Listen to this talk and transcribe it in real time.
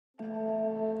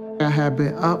had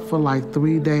been up for like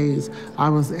 3 days. I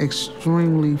was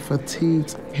extremely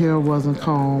fatigued. Hair wasn't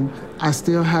combed. I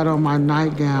still had on my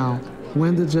nightgown.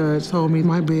 When the judge told me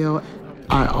my bail,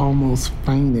 I almost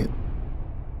fainted.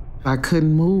 I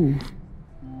couldn't move.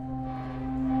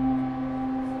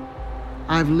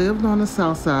 I've lived on the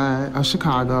south side of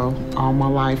Chicago all my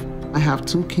life. I have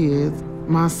 2 kids.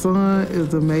 My son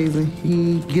is amazing.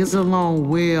 He gets along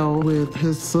well with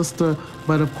his sister,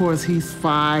 but of course he's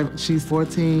 5, she's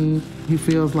 14. He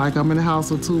feels like I'm in the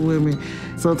house with 2 women.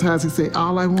 Sometimes he say,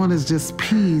 all I want is just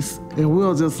peace. And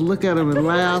we'll just look at him and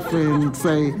laugh and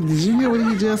say, did you hear what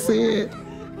he just said?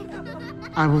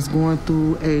 I was going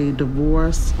through a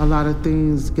divorce. A lot of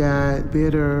things got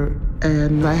bitter,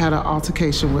 and I had an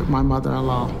altercation with my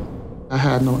mother-in-law. I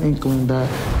had no inkling that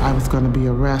I was going to be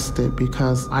arrested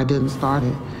because I didn't start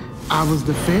it. I was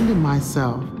defending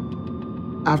myself.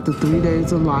 After 3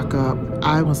 days of lockup,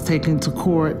 I was taken to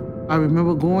court. I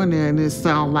remember going there and it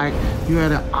sounded like you're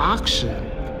at an auction.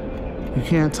 You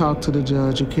can't talk to the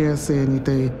judge, you can't say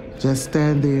anything. Just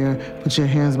stand there, put your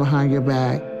hands behind your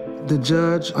back. The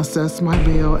judge assessed my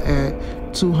bail at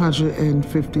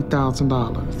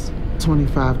 $250,000,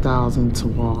 $25,000 to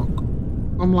walk.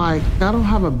 I'm like, I don't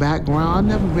have a background. I've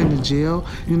never been to jail.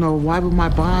 You know, why would my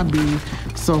bond be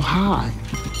so high?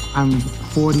 I'm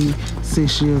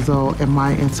 46 years old, and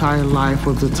my entire life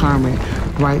was determined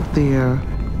right there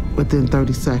within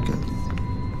 30 seconds.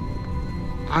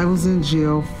 I was in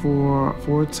jail for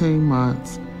 14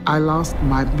 months. I lost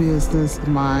my business,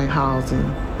 my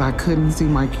housing. I couldn't see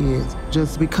my kids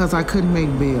just because I couldn't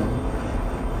make bail.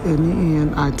 In the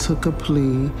end, I took a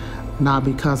plea. Not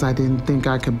because I didn't think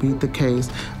I could beat the case,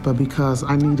 but because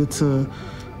I needed to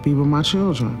be with my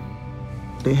children.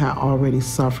 They had already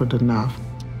suffered enough.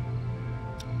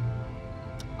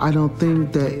 I don't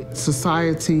think that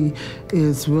society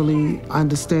is really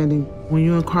understanding when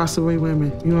you incarcerate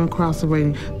women, you're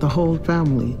incarcerating the whole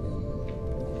family.